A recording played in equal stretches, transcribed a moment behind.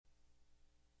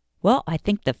Well, I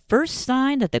think the first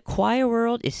sign that the choir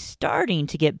world is starting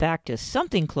to get back to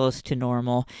something close to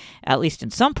normal, at least in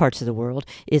some parts of the world,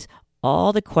 is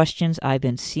all the questions I've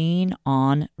been seeing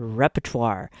on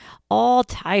Repertoire. All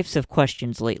types of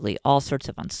questions lately, all sorts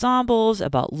of ensembles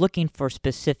about looking for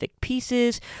specific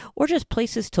pieces or just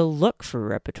places to look for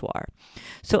repertoire.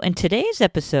 So in today's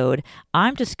episode,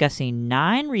 I'm discussing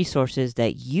 9 resources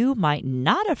that you might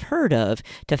not have heard of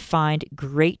to find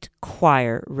great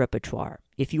choir repertoire.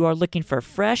 If you are looking for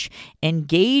fresh,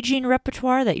 engaging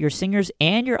repertoire that your singers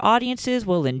and your audiences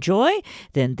will enjoy,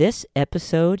 then this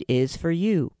episode is for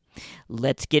you.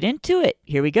 Let's get into it.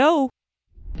 Here we go.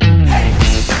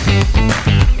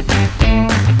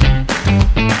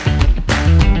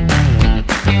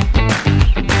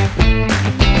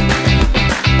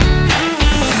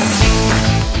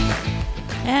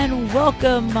 And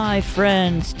welcome, my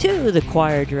friends, to the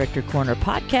Choir Director Corner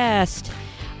podcast.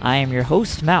 I am your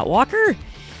host, Matt Walker.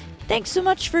 Thanks so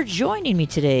much for joining me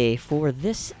today for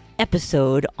this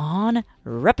episode on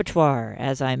repertoire.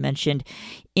 As I mentioned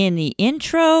in the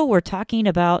intro, we're talking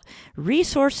about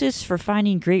resources for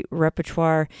finding great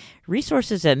repertoire,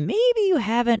 resources that maybe you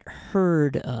haven't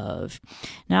heard of.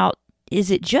 Now,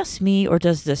 is it just me, or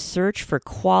does the search for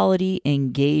quality,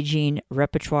 engaging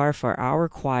repertoire for our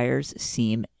choirs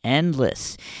seem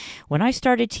endless? When I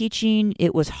started teaching,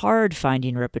 it was hard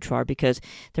finding repertoire because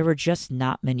there were just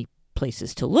not many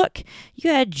places to look. You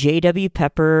had J.W.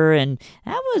 Pepper, and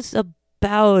that was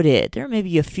about it. There may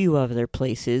be a few other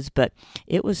places, but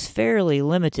it was fairly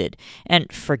limited.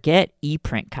 And forget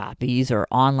e-print copies or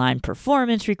online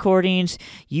performance recordings.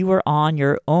 You were on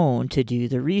your own to do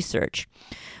the research.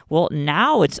 Well,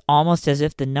 now it's almost as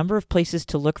if the number of places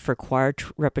to look for choir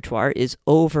repertoire is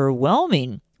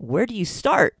overwhelming. Where do you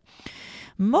start?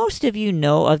 Most of you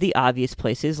know of the obvious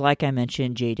places, like I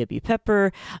mentioned, J.W.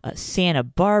 Pepper, Santa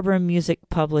Barbara Music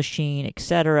Publishing,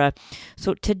 etc.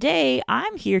 So today,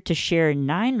 I'm here to share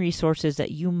 9 resources that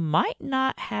you might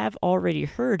not have already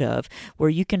heard of,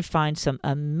 where you can find some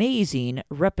amazing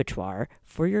repertoire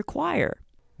for your choir.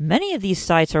 Many of these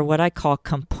sites are what I call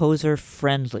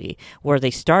composer-friendly, where they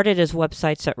started as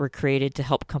websites that were created to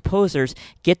help composers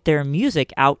get their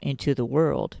music out into the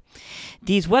world.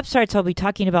 These websites I'll be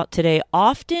talking about today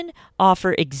often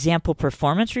offer example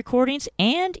performance recordings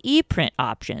and e-print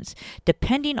options.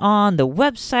 Depending on the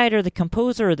website or the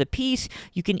composer or the piece,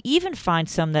 you can even find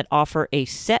some that offer a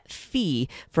set fee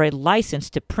for a license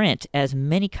to print as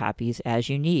many copies as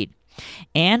you need.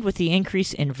 And with the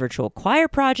increase in virtual choir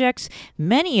projects,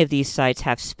 many of these sites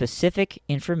have specific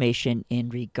information in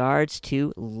regards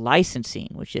to licensing,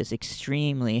 which is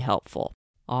extremely helpful.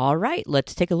 All right,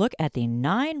 let's take a look at the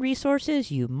 9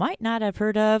 resources you might not have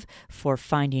heard of for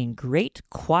finding great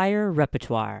choir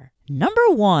repertoire. Number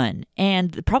 1,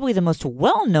 and probably the most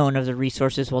well-known of the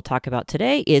resources we'll talk about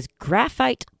today, is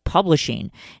Graphite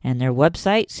Publishing, and their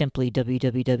website, simply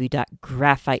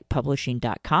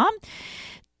www.graphitepublishing.com.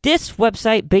 This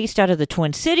website, based out of the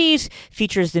Twin Cities,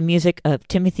 features the music of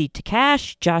Timothy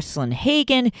Takash, Jocelyn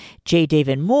Hagan, J.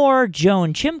 David Moore,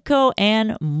 Joan Chimko,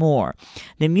 and more.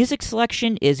 The music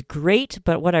selection is great,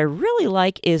 but what I really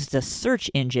like is the search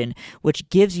engine, which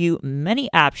gives you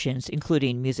many options,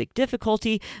 including music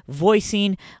difficulty,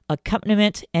 voicing,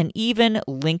 accompaniment, and even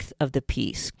length of the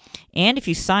piece. And if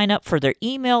you sign up for their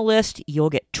email list,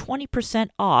 you'll get 20%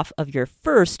 off of your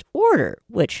first order,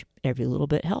 which every little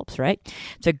bit helps, right?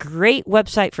 It's a great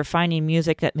website for finding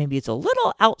music that maybe is a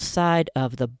little outside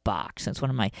of the box. It's one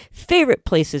of my favorite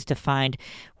places to find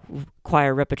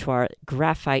choir repertoire,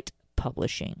 Graphite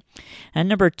Publishing. And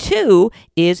number 2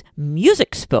 is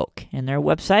MusicSpoke, and their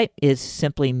website is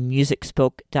simply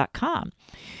musicspoke.com.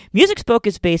 MusicSpoke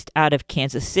is based out of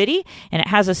Kansas City, and it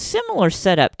has a similar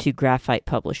setup to Graphite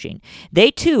Publishing. They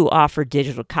too offer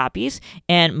digital copies,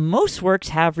 and most works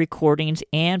have recordings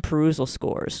and perusal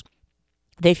scores.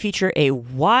 They feature a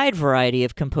wide variety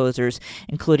of composers,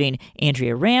 including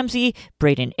Andrea Ramsey,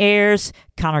 Braden Ayers,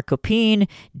 Connor Copine,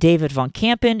 David Von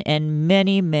Kampen, and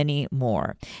many, many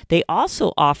more. They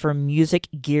also offer music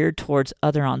geared towards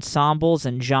other ensembles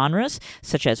and genres,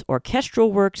 such as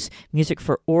orchestral works, music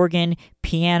for organ,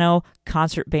 piano,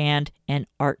 concert band, and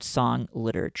art song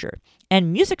literature.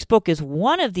 And MusicSpoke is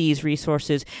one of these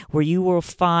resources where you will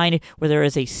find where there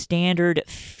is a standard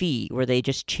fee, where they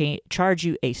just charge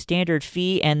you a standard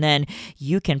fee, and then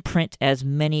you can print as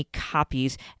many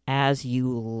copies as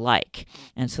you like.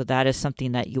 And so that is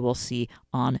something that you will see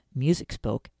on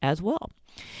MusicSpoke as well.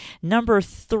 Number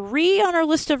 3 on our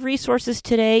list of resources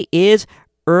today is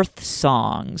Earth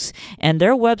Songs, and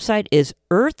their website is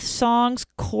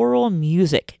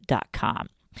earthsongschoralmusic.com.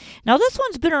 Now, this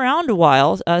one's been around a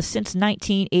while, since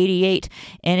 1988,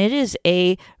 and it is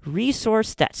a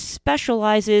resource that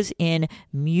specializes in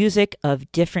music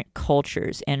of different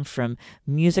cultures and from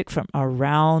music from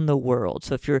around the world.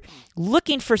 So if you're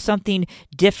looking for something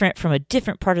different from a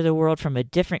different part of the world, from a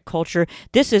different culture,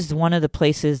 this is one of the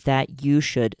places that you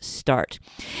should start.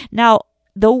 Now,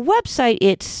 the website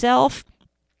itself,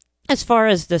 as far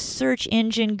as the search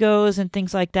engine goes and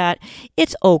things like that,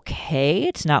 it's okay.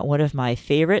 It's not one of my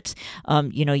favorites.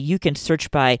 You can search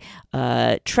by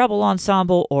treble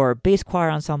ensemble or bass choir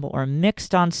ensemble or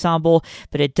mixed ensemble,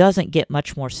 but it doesn't get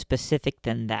much more specific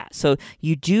than that. So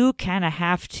you do kind of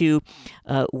have to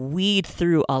weed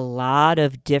through a lot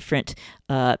of different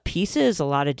pieces, a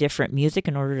lot of different music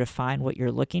in order to find what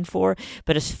you're looking for.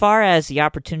 But as far as the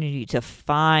opportunity to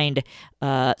find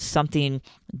something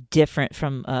different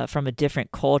from a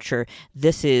different culture,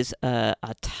 this is a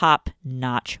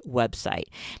top-notch website.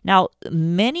 Now,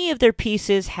 many of their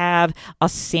pieces have a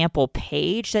sample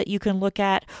page that you can look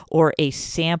at or a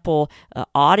sample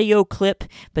audio clip,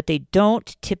 but they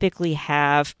don't typically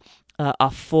have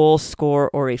a full score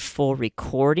or a full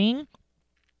recording.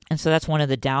 And so that's one of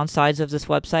the downsides of this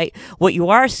website. What you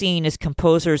are seeing is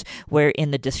composers where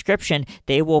in the description,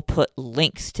 they will put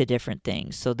links to different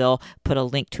things. So they'll put a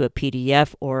link to a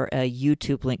PDF or a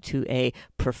YouTube link to a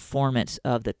performance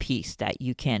of the piece that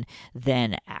you can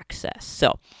then access.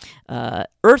 So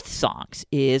Earth Songs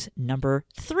is number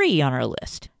 3 on our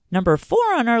list. Number 4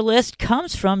 on our list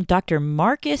comes from Dr.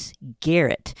 Marcus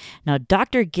Garrett. Now,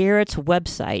 Dr. Garrett's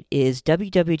website is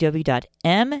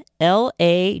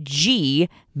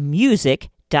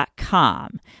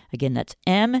www.mlagmusic.com. Again, that's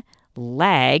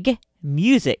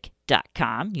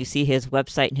mlagmusic.com. You see his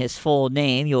website and his full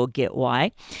name, you'll get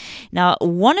why. Now,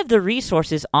 one of the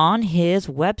resources on his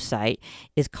website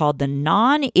is called the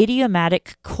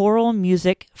Non-Idiomatic Choral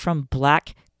Music from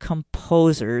Black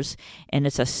Composers, and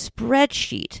it's a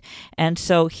spreadsheet. And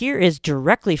so here is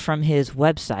directly from his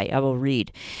website. I will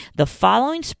read. The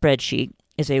following spreadsheet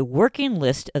is a working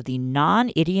list of the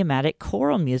non-idiomatic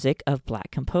choral music of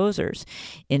Black composers.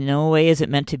 In no way is it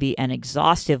meant to be an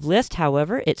exhaustive list.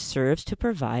 However, it serves to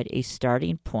provide a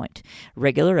starting point.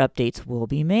 Regular updates will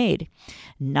be made.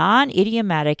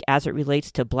 Non-idiomatic, as it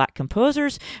relates to Black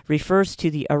composers, refers to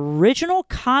the original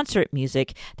concert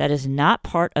music that is not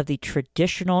part of the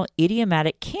traditional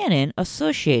idiomatic canon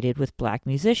associated with Black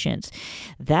musicians.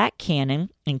 That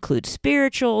canon includes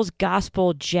spirituals,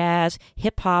 gospel, jazz,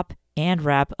 hip-hop, and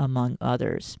rap, among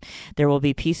others. There will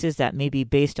be pieces that may be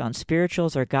based on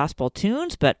spirituals or gospel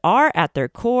tunes, but are at their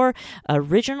core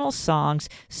original songs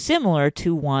similar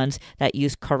to ones that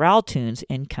use chorale tunes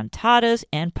in cantatas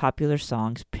and popular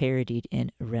songs parodied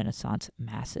in Renaissance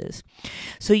masses.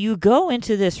 So you go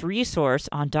into this resource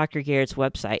on Dr. Garrett's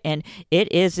website, and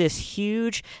it is this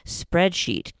huge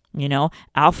spreadsheet,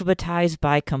 alphabetized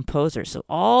by composer. So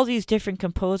all these different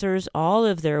composers, all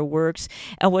of their works.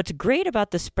 And what's great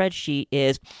about the spreadsheet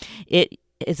is it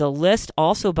is a list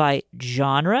also by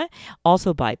genre,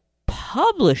 also by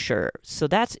publisher. So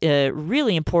that's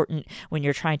really important when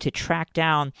you're trying to track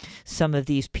down some of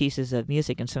these pieces of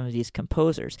music and some of these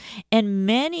composers. And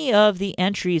many of the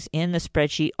entries in the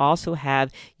spreadsheet also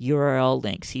have URL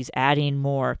links. He's adding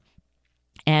more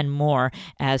and more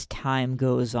as time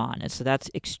goes on. And so that's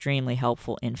extremely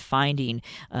helpful in finding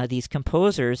these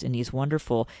composers and these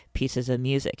wonderful pieces of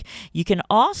music. You can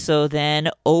also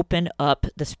then open up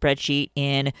the spreadsheet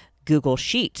in Google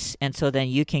Sheets, and so then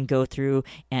you can go through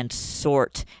and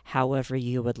sort however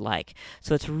you would like.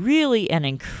 So it's really an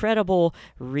incredible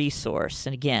resource.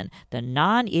 And again, the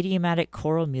non-idiomatic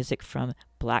choral music from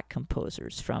Black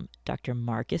composers from Dr.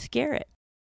 Marcus Garrett.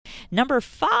 Number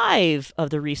 5 of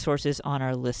the resources on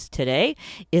our list today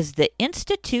is the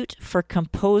Institute for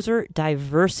Composer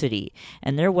Diversity,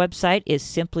 and their website is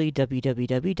simply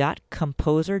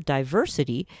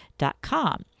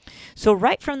www.composerdiversity.com. So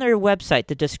right from their website,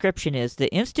 the description is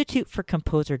the Institute for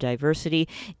Composer Diversity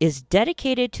is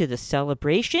dedicated to the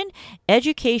celebration,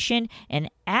 education, and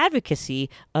advocacy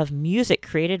of music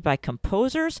created by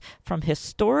composers from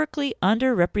historically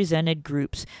underrepresented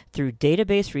groups through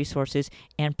database resources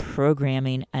and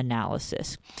programming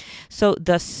analysis. So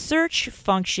the search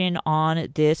function on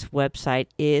this website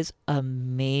is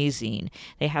amazing.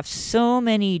 They have so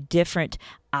many different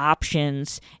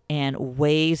options and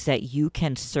ways that you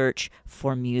can search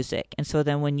for music. And so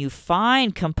then when you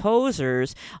find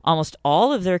composers, almost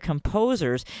all of their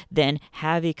composers then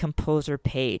have a composer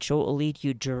page. So it will lead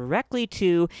you directly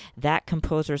to that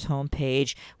composer's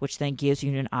homepage, which then gives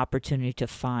you an opportunity to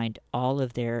find all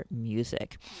of their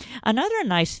music. Another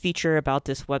nice feature about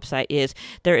this website is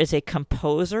there is a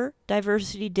composer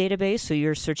diversity database, so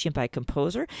you're searching by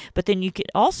composer, but then you can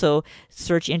also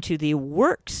search into the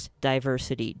works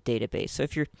diversity database. So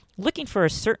if you're looking for a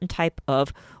certain type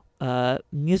of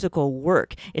musical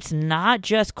work, it's not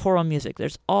just choral music.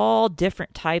 There's all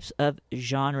different types of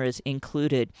genres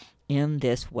included in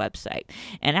this website.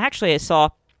 And actually, I saw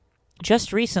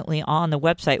just recently on the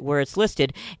website where it's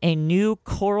listed, a new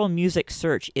choral music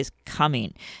search is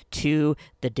coming to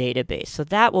the database. So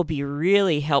that will be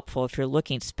really helpful if you're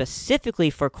looking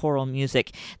specifically for choral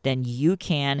music. Then you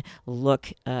can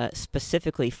look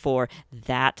specifically for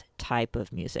that type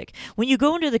of music. When you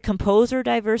go into the composer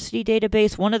diversity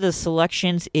database, one of the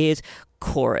selections is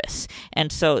chorus.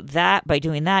 And so that by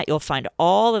doing that, you'll find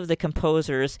all of the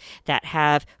composers that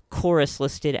have chorus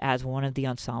listed as one of the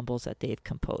ensembles that they've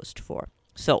composed for.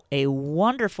 So a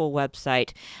wonderful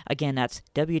website. Again, that's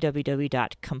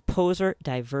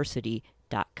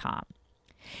www.composerdiversity.com.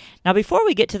 Now, before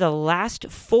we get to the last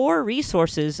 4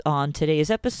 resources on today's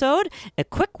episode, a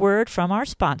quick word from our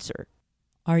sponsor.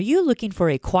 Are you looking for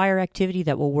a choir activity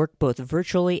that will work both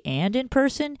virtually and in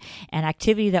person? An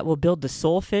activity that will build the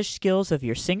soulfish skills of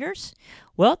your singers?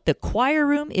 Well, the Choir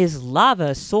Room is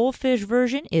Lava Soulfish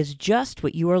version is just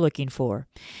what you are looking for.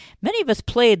 Many of us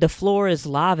played the Floor is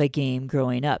Lava game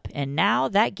growing up, and now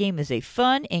that game is a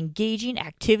fun, engaging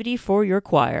activity for your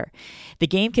choir. The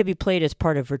game can be played as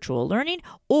part of virtual learning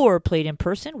or played in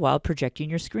person while projecting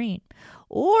your screen.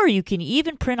 Or you can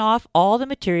even print off all the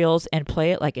materials and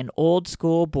play it like an old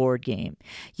school board game.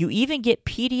 You even get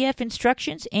PDF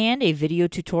instructions and a video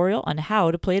tutorial on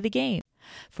how to play the game.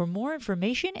 For more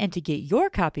information and to get your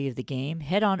copy of the game,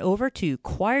 head on over to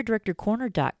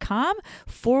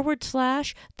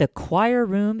choirdirectorcorner.com/The Choir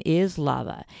Room is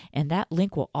Lava. And that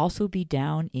link will also be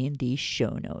down in the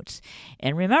show notes.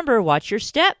 And remember, watch your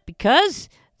step because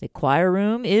the choir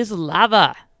room is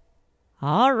lava.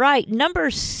 All right,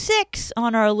 number 6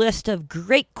 on our list of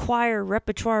great choir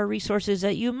repertoire resources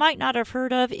that you might not have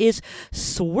heard of is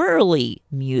Swirly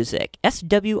Music,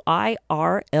 SWIRLY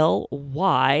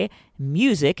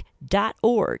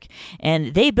music.org.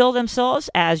 And they bill themselves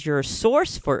as your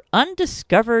source for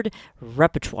undiscovered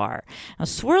repertoire. Now,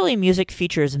 Swirly Music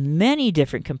features many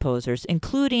different composers,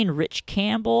 including Rich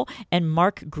Campbell and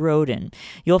Mark Groden.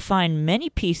 You'll find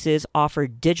many pieces offer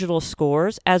digital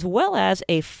scores as well as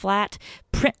a flat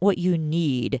print what you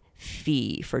need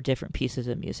fee for different pieces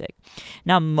of music.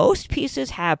 Now, most pieces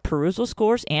have perusal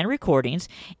scores and recordings,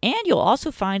 and you'll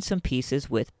also find some pieces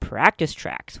with practice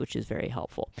tracks, which is very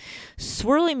helpful.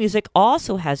 Swirly Music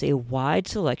also has a wide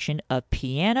selection of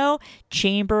piano,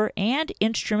 chamber, and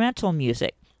instrumental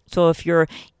music. So if you're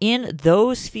in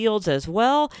those fields as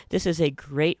well, this is a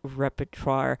great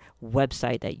repertoire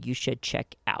website that you should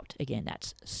check out. Again,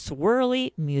 that's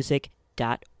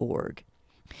swirlymusic.org.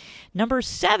 Number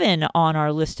 7 on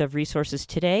our list of resources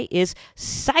today is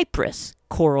Cypress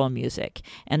Choral Music,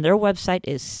 and their website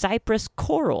is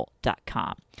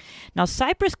cypresschoral.com. Now,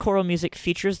 Cypress Choral Music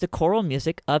features the choral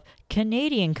music of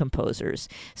Canadian composers.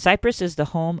 Cypress is the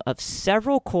home of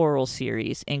several choral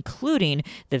series, including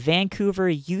the Vancouver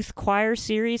Youth Choir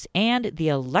Series and the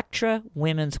Electra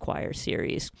Women's Choir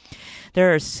Series.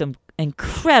 There are some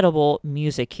incredible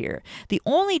music here. The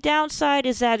only downside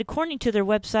is that, according to their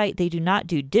website, they do not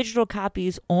do digital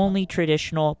copies, only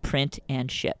traditional print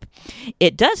and ship.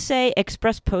 It does say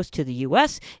express post to the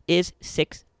U.S. is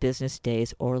 6 business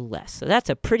days or less. So that's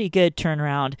a pretty good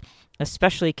turnaround,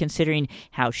 especially considering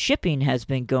how shipping has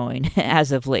been going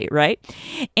as of late, right?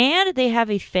 And they have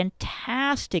a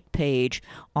fantastic page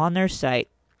on their site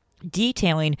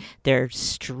detailing their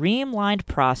streamlined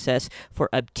process for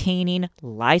obtaining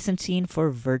licensing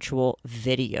for virtual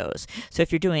videos. So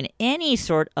if you're doing any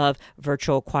sort of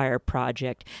virtual choir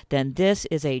project, then this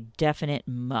is a definite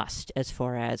must as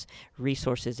far as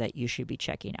resources that you should be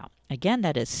checking out. Again,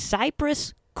 that is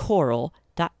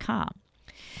cypresschoral.com.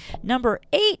 Number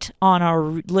 8 on our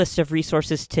list of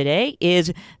resources today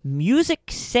is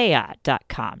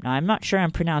musicsea.com. Now, I'm not sure I'm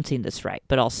pronouncing this right,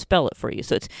 but I'll spell it for you.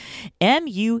 So it's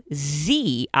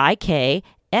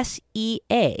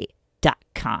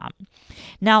MUZIKSEA.com.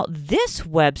 Now, this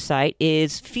website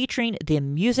is featuring the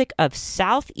music of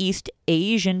Southeast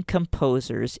Asian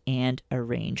composers and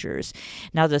arrangers.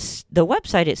 Now, the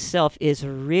website itself is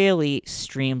really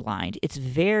streamlined. It's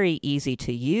very easy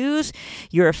to use.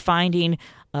 You're finding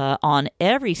on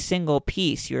every single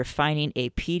piece, you're finding a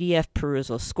PDF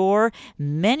perusal score.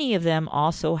 Many of them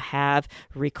also have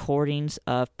recordings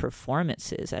of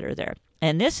performances that are there.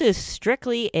 And this is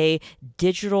strictly a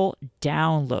digital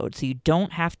download, so you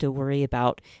don't have to worry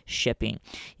about shipping.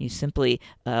 You simply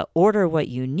order what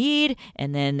you need,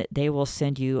 and then they will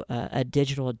send you a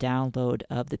digital download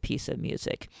of the piece of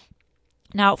music.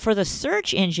 Now, for the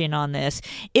search engine on this,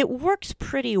 it works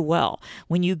pretty well.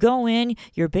 When you go in,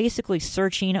 you're basically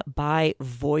searching by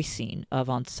voicing of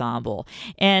ensemble.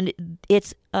 And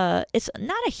it's not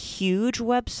a huge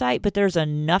website, but there's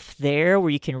enough there where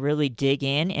you can really dig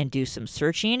in and do some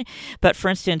searching. But for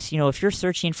instance, if you're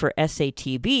searching for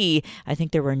SATB, I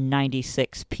think there were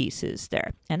 96 pieces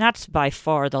there. And that's by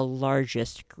far the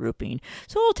largest grouping.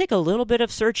 So it'll take a little bit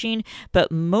of searching,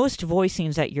 but most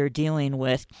voicings that you're dealing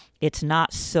with, it's not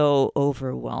so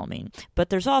overwhelming. But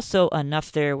there's also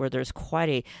enough there where there's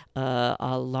quite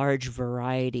a large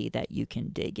variety that you can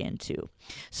dig into.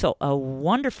 So a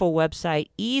wonderful website,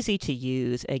 easy to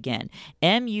use. Again,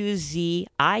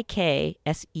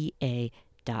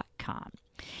 MUZIKSEA.com.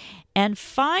 And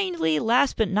finally,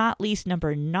 last but not least,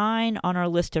 number 9 on our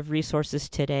list of resources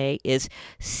today is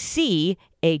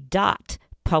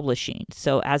Publishing.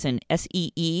 So as in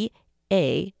SEEA.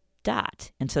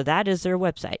 And so that is their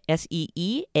website,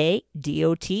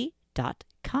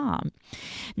 SEEADOT.com.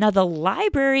 Now, the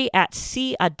library at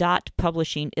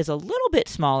Publishing is a little bit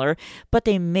smaller, but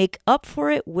they make up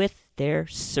for it with their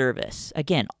service.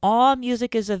 Again, all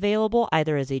music is available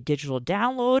either as a digital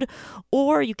download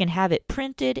or you can have it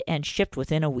printed and shipped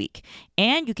within a week.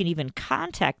 And you can even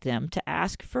contact them to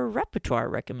ask for repertoire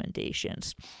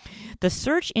recommendations. The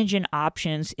search engine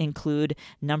options include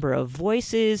number of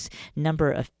voices, number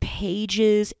of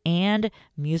pages, and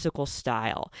musical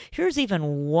style. Here's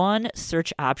even one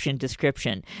search option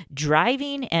description: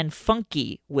 driving and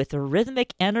funky with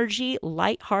rhythmic energy,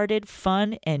 lighthearted,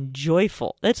 fun, and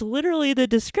joyful. That's literally the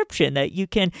description that you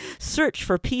can search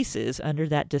for pieces under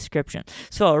that description.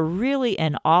 So really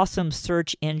an awesome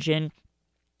search engine.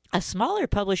 A smaller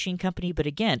publishing company, but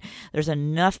again, there's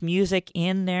enough music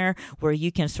in there where you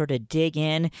can sort of dig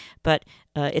in, but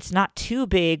it's not too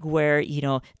big where,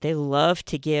 they love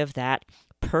to give that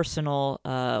personal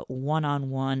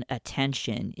one-on-one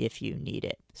attention if you need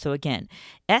it. So again,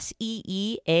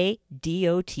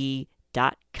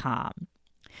 SEEADOT.com.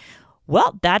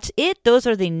 Well, that's it. Those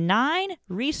are the 9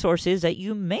 resources that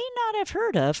you may not have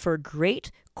heard of for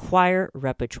great choir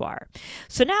repertoire.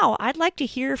 So now I'd like to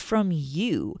hear from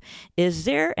you. Is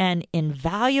there an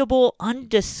invaluable,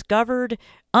 undiscovered,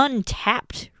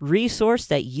 untapped resource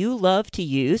that you love to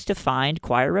use to find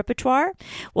choir repertoire?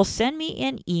 Well, send me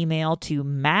an email to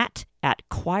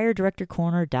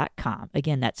matt@choirdirectorcorner.com.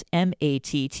 Again, that's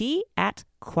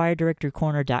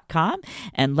MATT@choirdirectorcorner.com,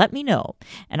 and let me know.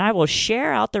 And I will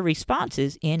share out the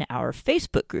responses in our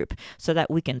Facebook group so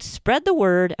that we can spread the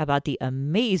word about the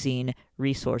amazing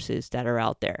resources that are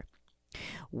out there.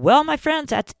 Well, my friends,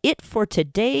 that's it for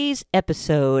today's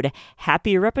episode.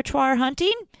 Happy repertoire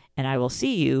hunting, and I will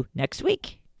see you next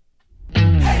week.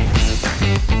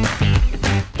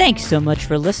 Thanks so much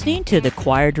for listening to the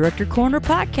Choir Director Corner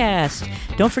podcast.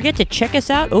 Don't forget to check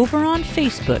us out over on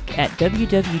Facebook at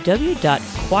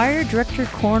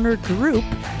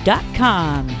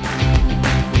www.choirdirectorcornergroup.com.